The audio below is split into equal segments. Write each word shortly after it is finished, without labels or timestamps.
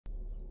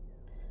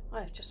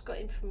I've just got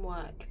in from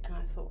work and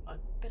I thought I'm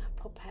going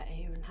to pop out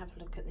here and have a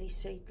look at these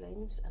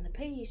seedlings. And the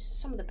peas,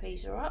 some of the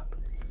peas are up.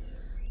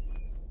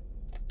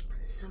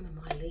 Some of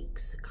my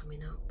leeks are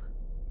coming up.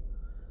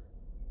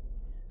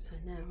 So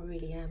now I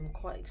really am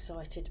quite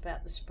excited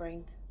about the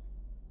spring.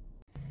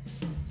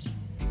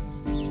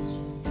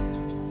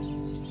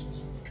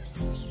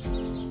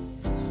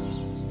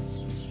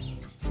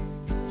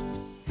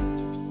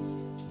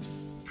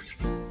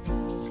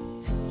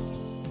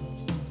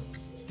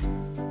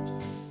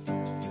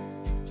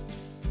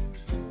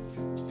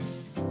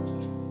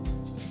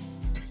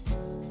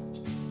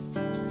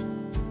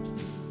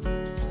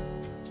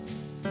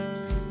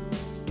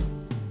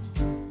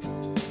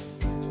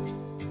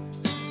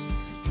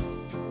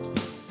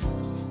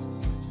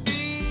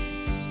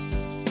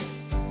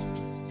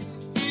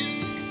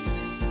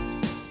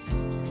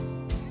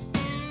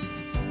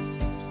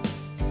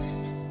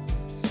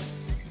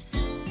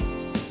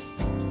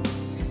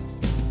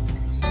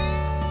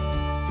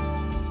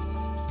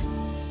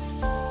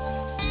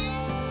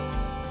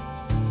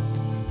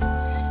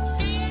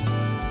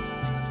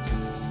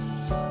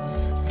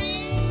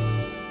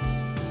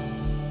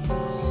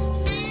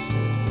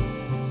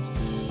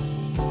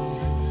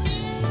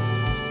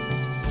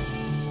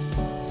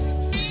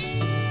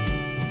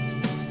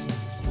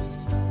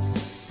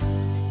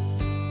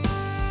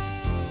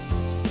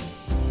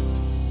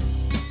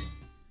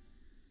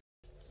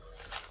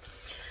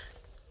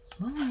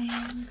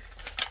 Morning.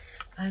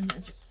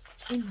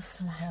 In my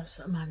summer house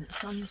at the moment, the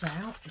sun's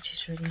out, which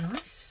is really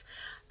nice,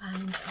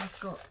 and I've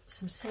got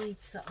some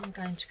seeds that I'm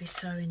going to be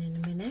sowing in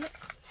a minute.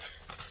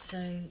 So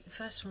the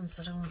first ones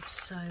that I want to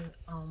sow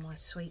are my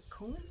sweet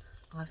corn.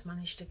 I've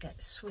managed to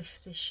get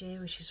Swift this year,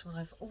 which is what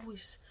I've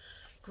always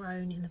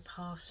grown in the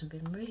past and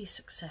been really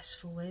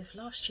successful with.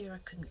 Last year I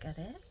couldn't get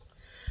it.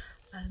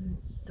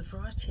 The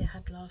variety I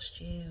had last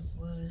year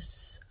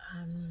was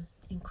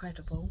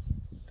incredible,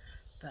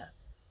 but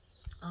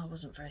I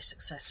wasn't very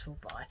successful,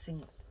 but I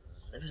think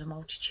there was a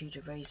multitude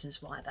of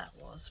reasons why that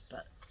was.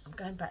 But I'm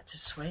going back to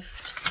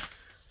Swift,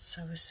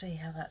 so we'll see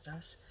how that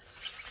does.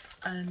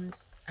 And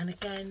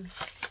again,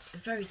 a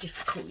very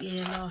difficult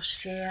year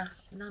last year.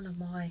 None of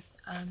my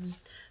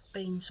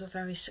beans were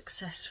very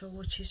successful,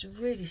 which is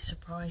really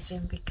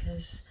surprising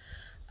because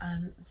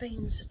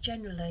beans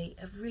generally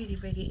are really,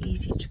 really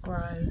easy to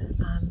grow,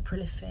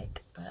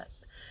 prolific, but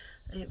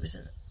it was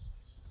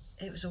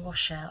a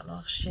washout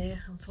last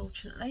year,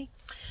 unfortunately.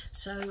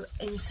 So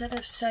instead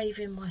of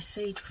saving my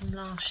seed from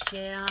last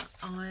year,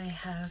 I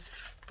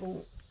have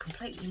bought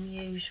completely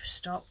new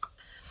stock,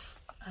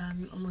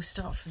 and we'll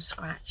start from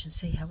scratch and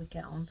see how we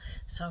get on.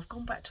 So I've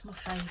gone back to my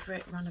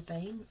favourite runner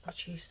bean,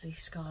 which is the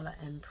Scarlet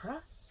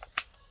Emperor.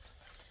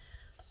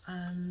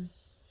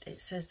 It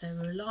says they're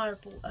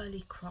reliable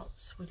early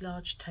crops with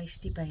large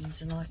tasty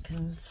beans, and I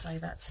can say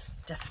that's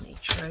definitely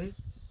true.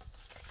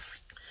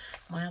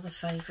 My other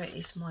favourite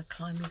is my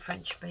climbing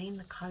French bean,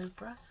 the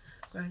Cobra.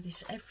 Grow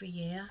this every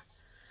year,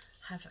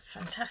 have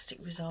fantastic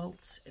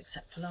results,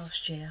 except for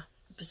last year.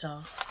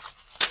 Bizarre.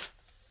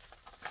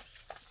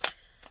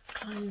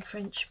 Climbing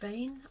French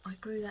bean, I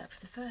grew that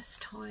for the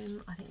first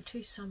time, I think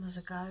 2 summers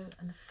ago,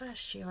 and the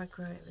first year I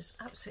grew it was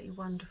absolutely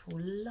wonderful.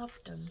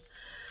 Loved them,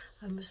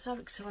 and was so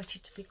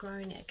excited to be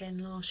growing it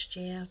again last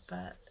year,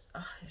 but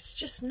it's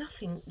just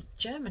nothing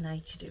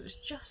germinated. It was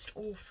just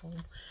awful.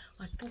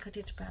 I think I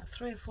did about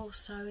 3 or 4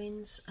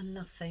 sowings and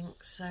nothing.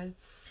 So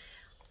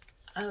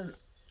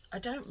I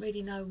don't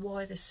really know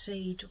why the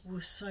seed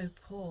was so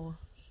poor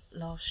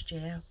last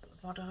year,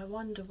 but I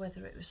wonder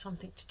whether it was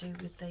something to do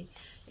with the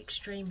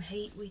extreme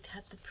heat we'd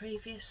had the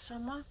previous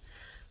summer.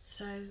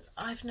 So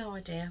I've no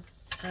idea.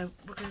 So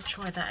we're going to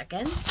try that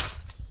again.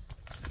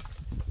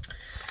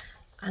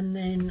 And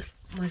then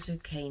my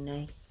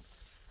zucchini,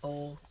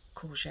 or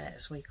courgette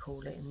as we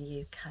call it in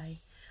the UK.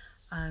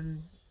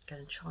 I'm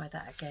going to try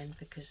that again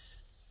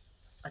because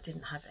I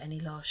didn't have any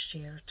last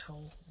year at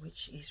all,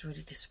 which is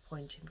really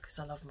disappointing because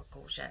I love my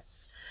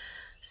courgettes.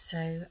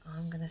 So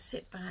I'm going to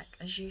sit back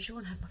as usual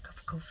and have my cup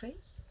of coffee,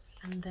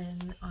 and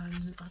then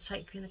I'll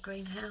take you in the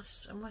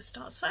greenhouse and we'll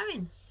start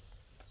sowing.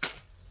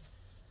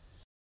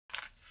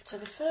 So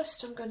the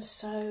first I'm going to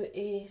sow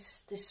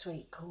is the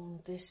sweet corn.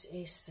 This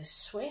is the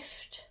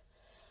Swift,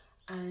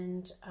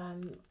 and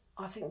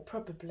I think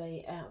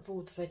probably out of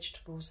all the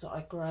vegetables that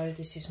I grow,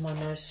 this is my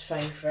most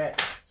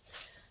favourite.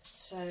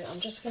 So I'm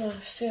just going to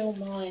fill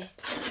my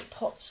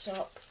pots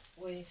up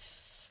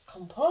with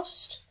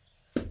compost.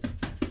 Get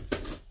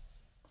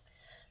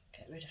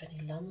rid of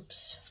any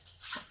lumps.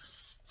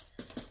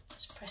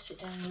 Just press it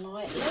down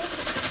lightly.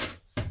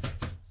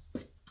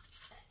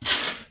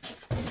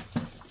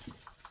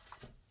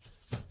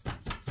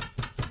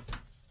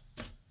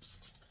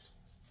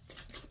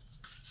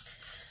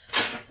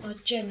 I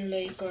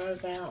generally grow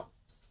about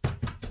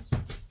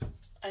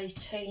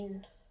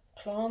 18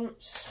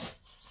 plants,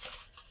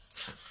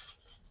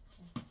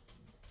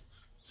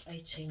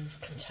 18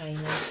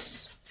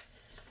 containers,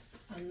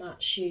 and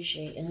that's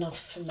usually enough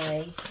for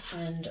me.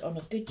 And on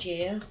a good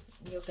year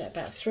you'll get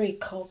about 3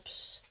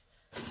 cobs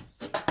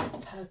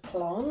per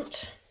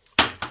plant.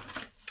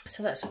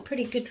 So that's a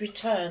pretty good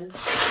return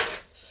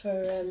for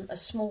a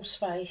small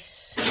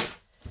space.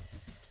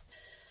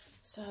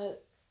 So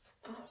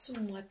that's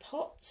all my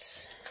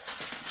pots.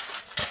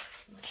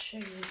 I'll show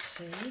you the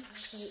seeds.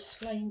 As I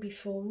explained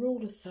before,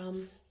 rule of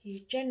thumb, you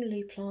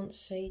generally plant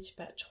seeds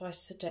about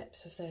twice the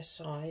depth of their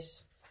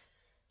size.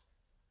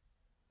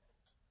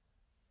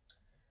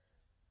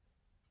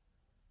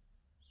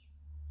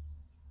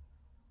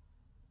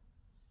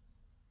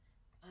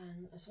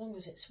 And as long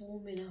as it's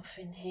warm enough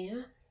in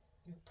here,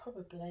 you'll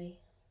probably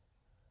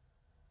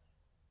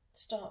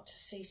start to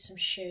see some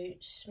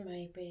shoots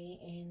maybe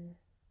in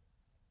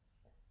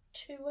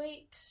 2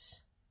 weeks,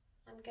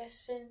 I'm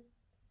guessing.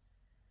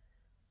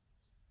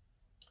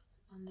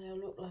 And they'll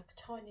look like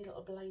a tiny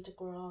little blade of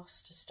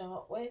grass to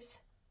start with.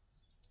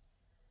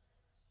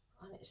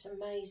 And it's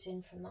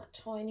amazing from that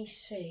tiny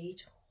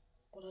seed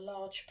what a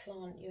large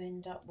plant you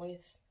end up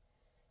with.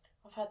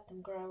 I've had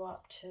them grow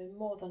up to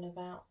more than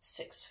about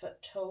 6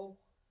 foot tall.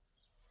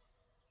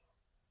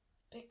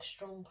 Big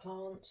strong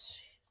plants.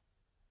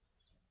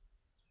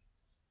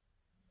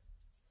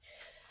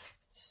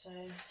 So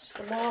it's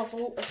the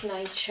marvel of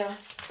nature.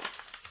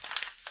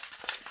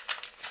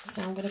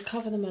 So I'm going to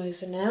cover them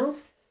over now.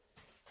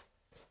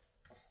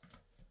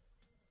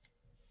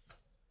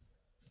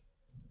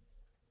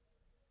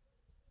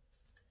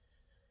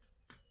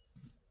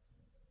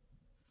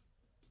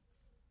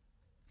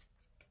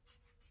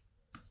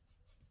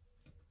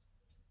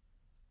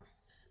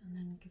 And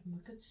then give them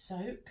a good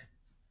soak.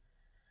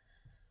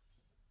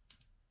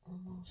 And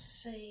we'll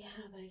see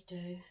how they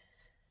do.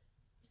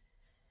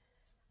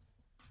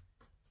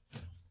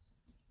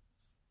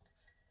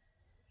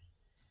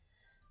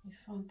 You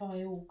find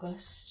by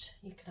August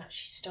you can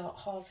actually start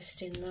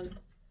harvesting them.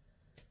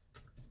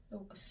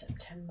 August,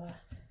 September.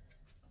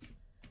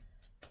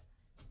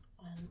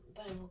 And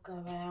they will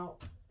go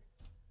out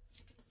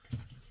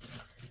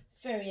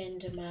very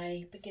end of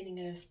May, beginning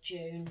of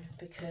June,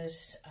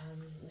 because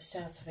the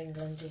south of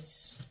England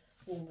is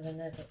warmer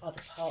than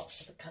other parts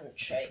of the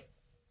country.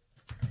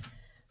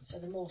 So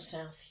the more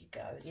south you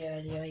go, the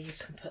earlier you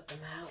can put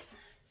them out.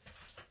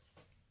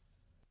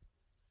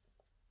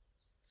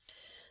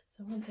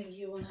 So one thing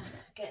you want to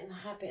get in the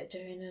habit of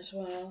doing as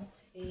well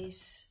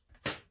is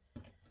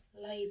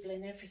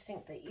labelling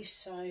everything that you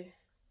sow.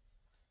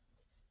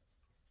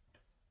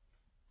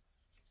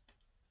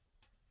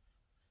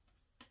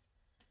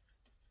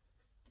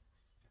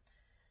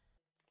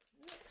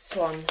 Next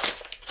one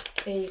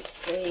is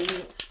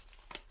the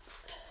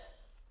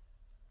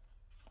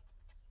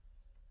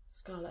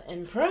Scarlet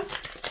Emperor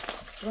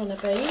runner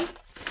bean.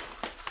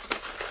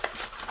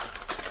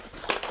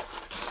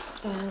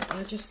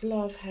 I just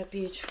love how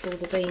beautiful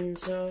the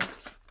beans are,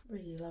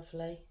 really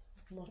lovely,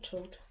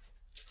 mottled.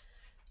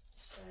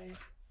 So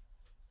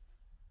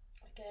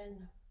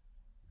again,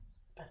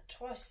 about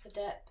twice the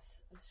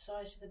depth of the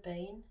size of the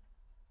bean.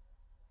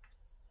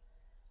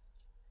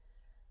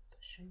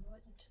 Push them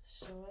right into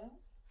the soil.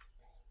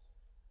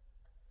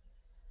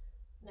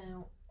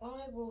 Now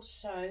I will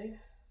sow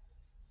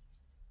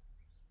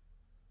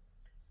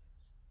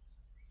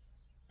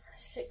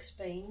 6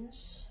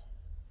 beans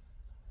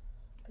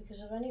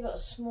because I've only got a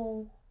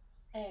small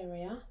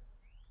area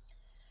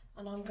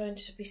and I'm going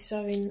to be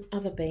sowing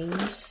other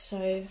beans,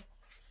 so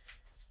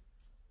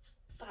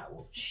that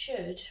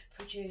should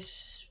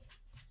produce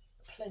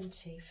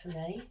plenty for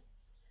me.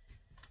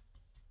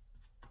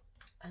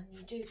 And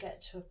you do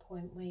get to a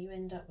point where you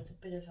end up with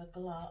a bit of a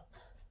glut,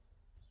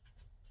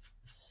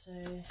 so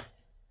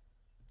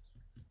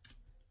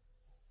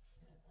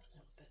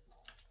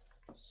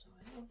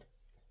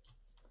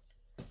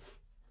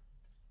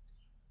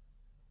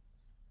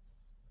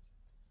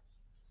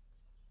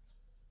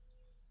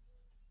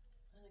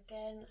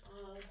again,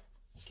 I'll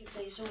give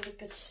these all a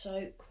good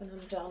soak when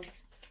I'm done.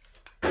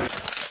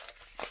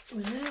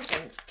 We're now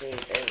going to do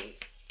the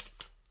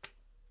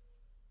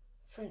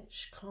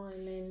French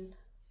climbing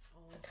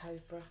on the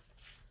Cobra.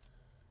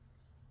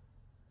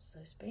 That's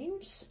those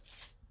beans.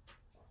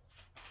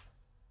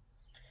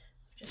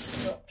 I've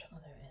just dropped, oh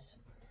there it is.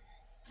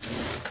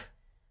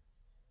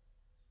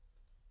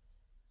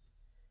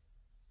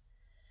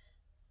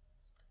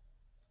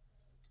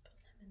 Put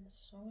them in the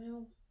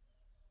soil.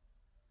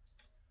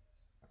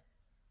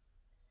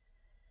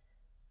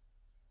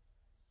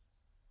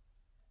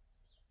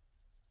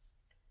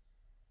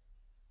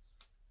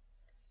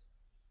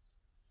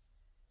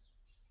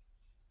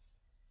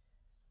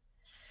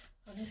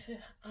 And if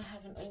I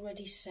haven't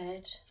already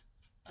said,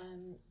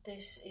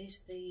 this is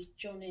the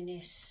John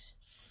Innes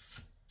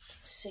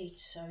seed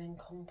sowing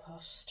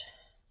compost,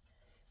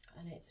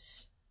 and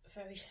it's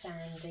very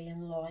sandy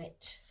and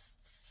light.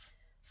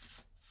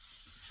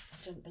 I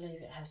don't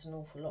believe it has an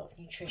awful lot of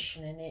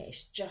nutrition in it.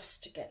 It's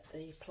just to get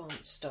the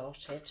plant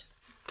started.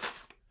 So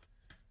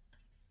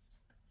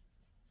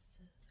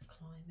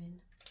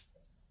climbing.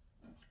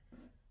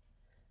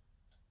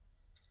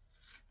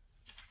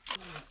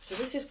 So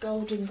this is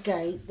Golden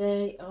Gate.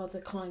 They are the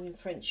climbing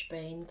French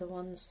bean, the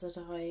ones that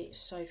I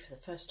sowed for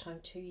the first time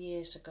 2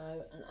 years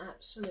ago and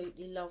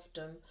absolutely loved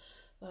them.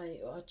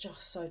 They are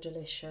just so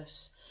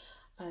delicious.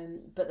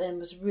 but then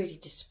was really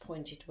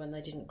disappointed when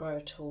they didn't grow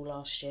at all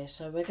last year.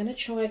 So we're going to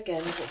try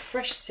again. I've got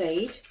fresh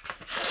seed,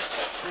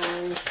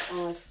 and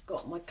I've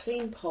got my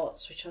clean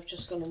pots, which I've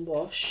just gone and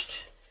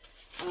washed.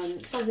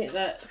 Something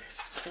that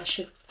I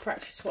should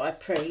practice what I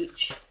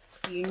preach.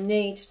 You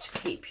need to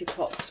keep your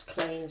pots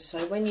clean.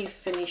 So when you've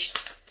finished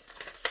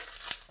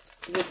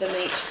with them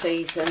each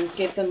season,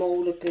 give them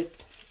all a good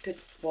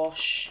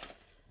wash.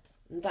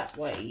 And that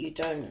way you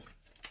don't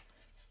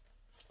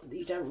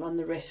run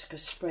the risk of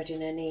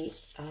spreading any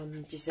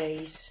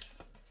disease.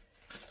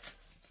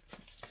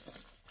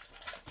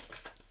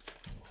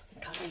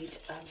 I need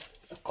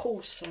a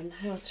course on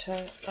how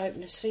to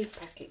open a seed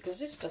packet, because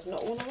this does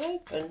not want to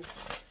open.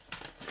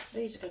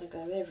 These are going to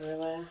go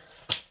everywhere.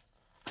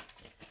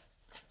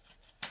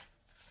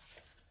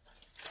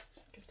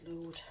 Good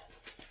Lord.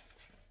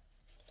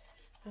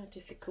 How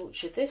difficult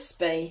should this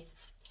be?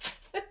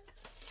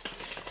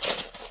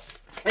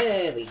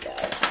 There we go.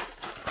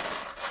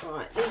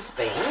 Right, these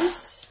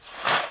beans.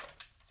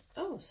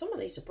 Oh, some of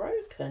these are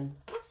broken.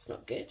 That's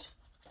not good.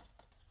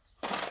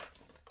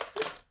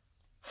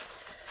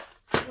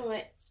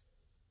 Right,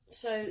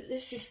 so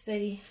this is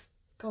the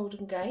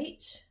Golden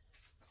Gate.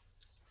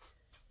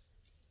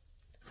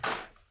 So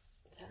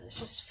let's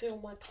just fill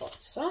my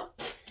pots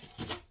up.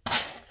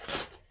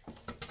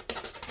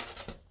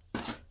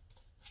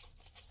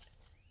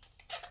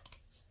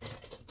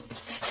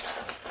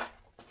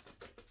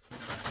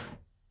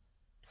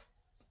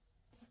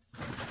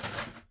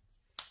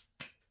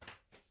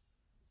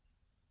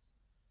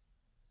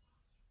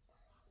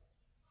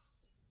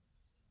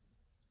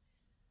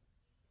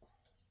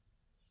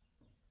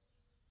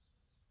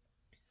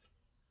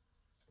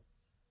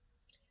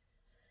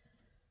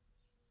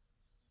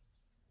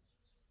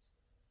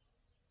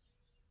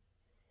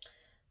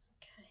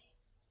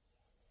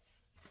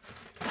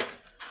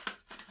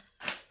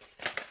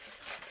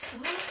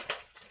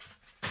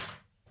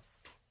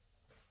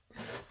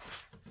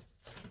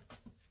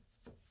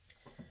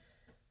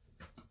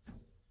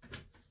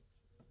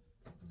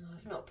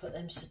 Not put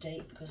them so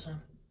deep because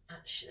I'm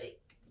actually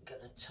going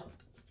to top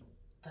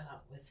that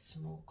up with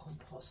some more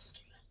compost,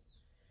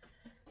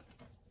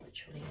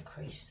 which will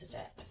increase the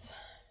depth.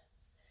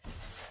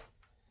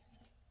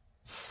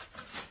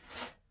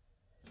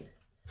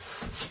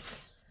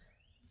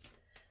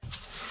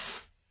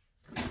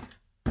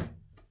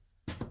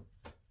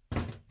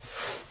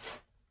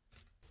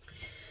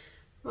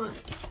 Right,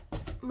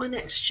 my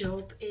next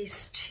job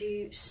is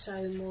to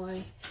sow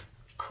my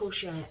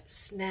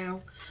courgettes.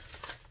 Now,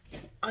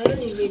 I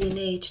only really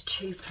need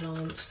 2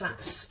 plants.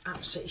 That's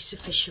absolutely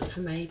sufficient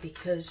for me,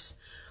 because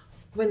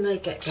when they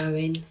get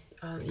going,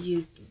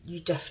 you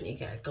definitely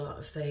get a glut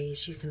of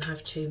these. You can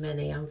have too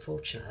many,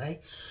 unfortunately.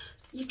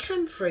 You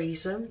can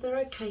freeze them. They're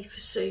okay for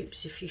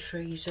soups if you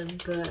freeze them,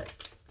 but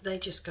they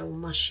just go all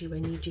mushy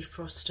when you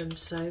defrost them.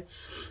 So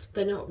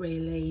they're not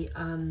really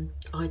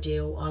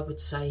ideal, I would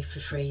say,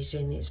 for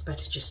freezing. It's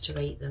better just to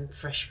eat them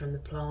fresh from the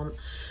plant.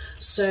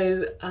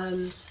 So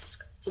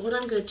what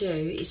I'm going to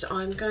do is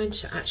I'm going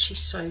to actually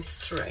sow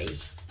 3.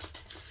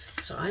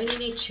 So I only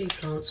need 2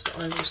 plants, but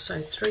I will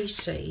sow 3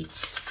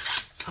 seeds,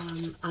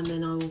 and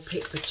then I will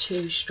pick the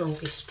 2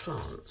 strongest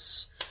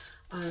plants.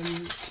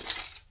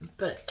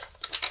 But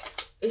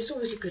it's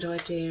always a good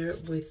idea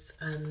with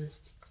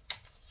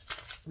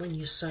when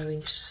you're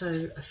sowing to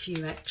sow a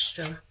few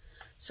extra,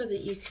 so that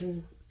you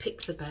can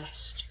pick the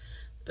best.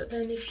 But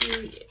then if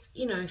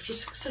if you're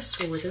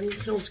successful with them, you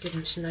can always give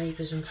them to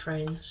neighbours and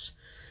friends.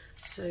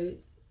 So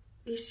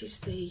this is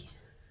the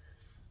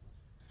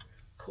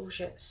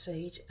courgette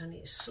seed, and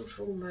it's sort of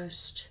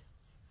almost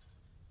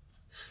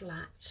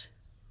flat.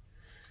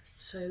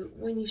 So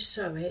when you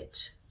sow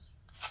it,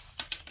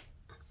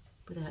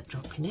 without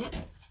dropping it,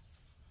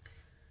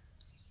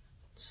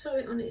 sow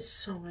it on its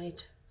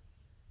side.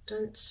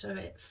 Don't sow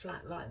it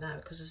flat like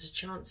that, because there's a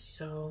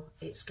chances are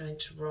it's going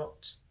to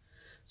rot.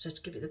 So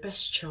to give it the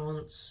best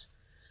chance,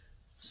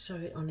 sow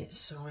it on its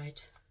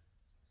side.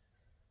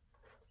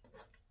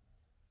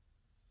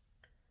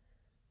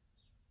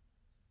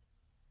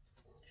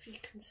 If you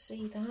can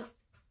see that,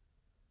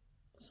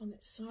 it's on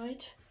its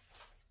side.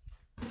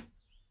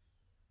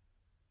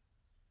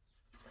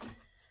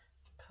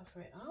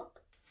 Cover it up,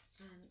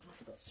 and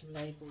I've got some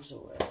labels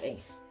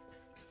already.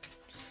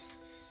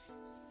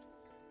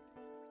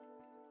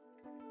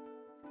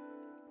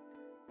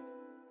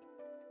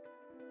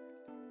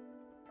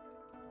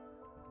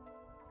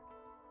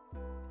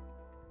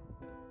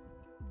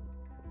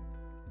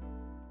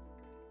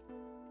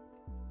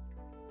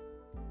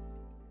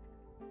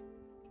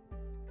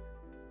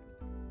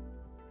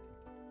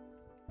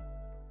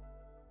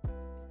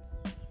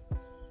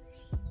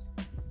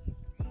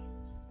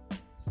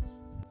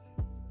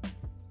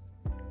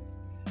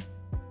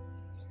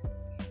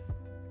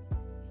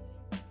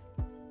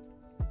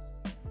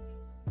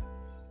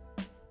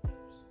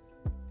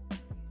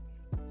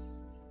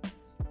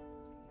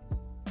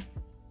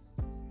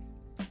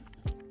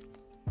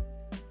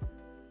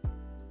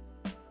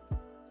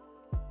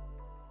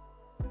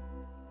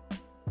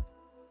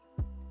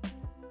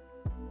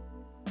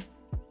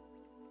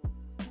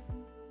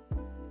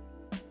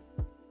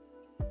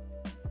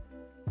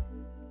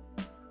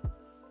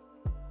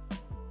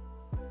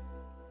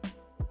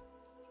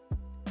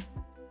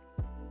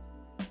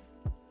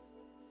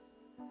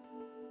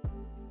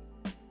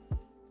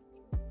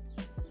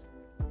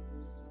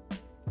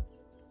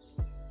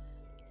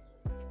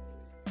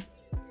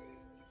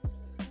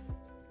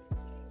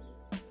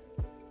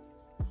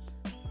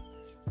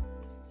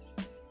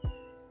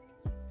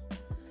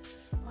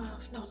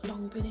 I've not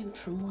long been in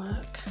from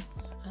work,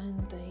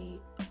 and the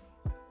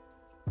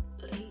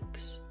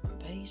leeks and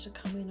peas are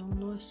coming on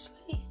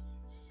nicely.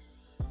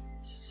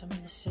 These are some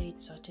of the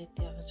seeds I did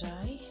the other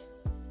day.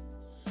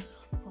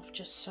 I've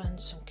just sown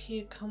some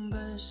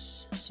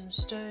cucumbers, some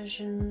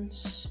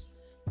nasturtiums,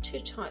 2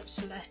 types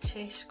of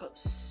lettuce, got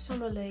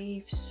summer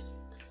leaves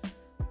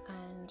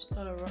and a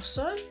lot of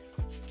rosso.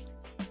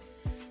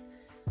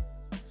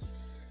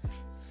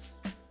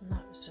 And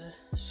that was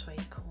a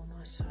sweet corn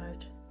I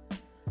sowed,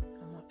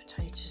 and my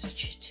potatoes are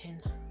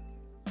chitting.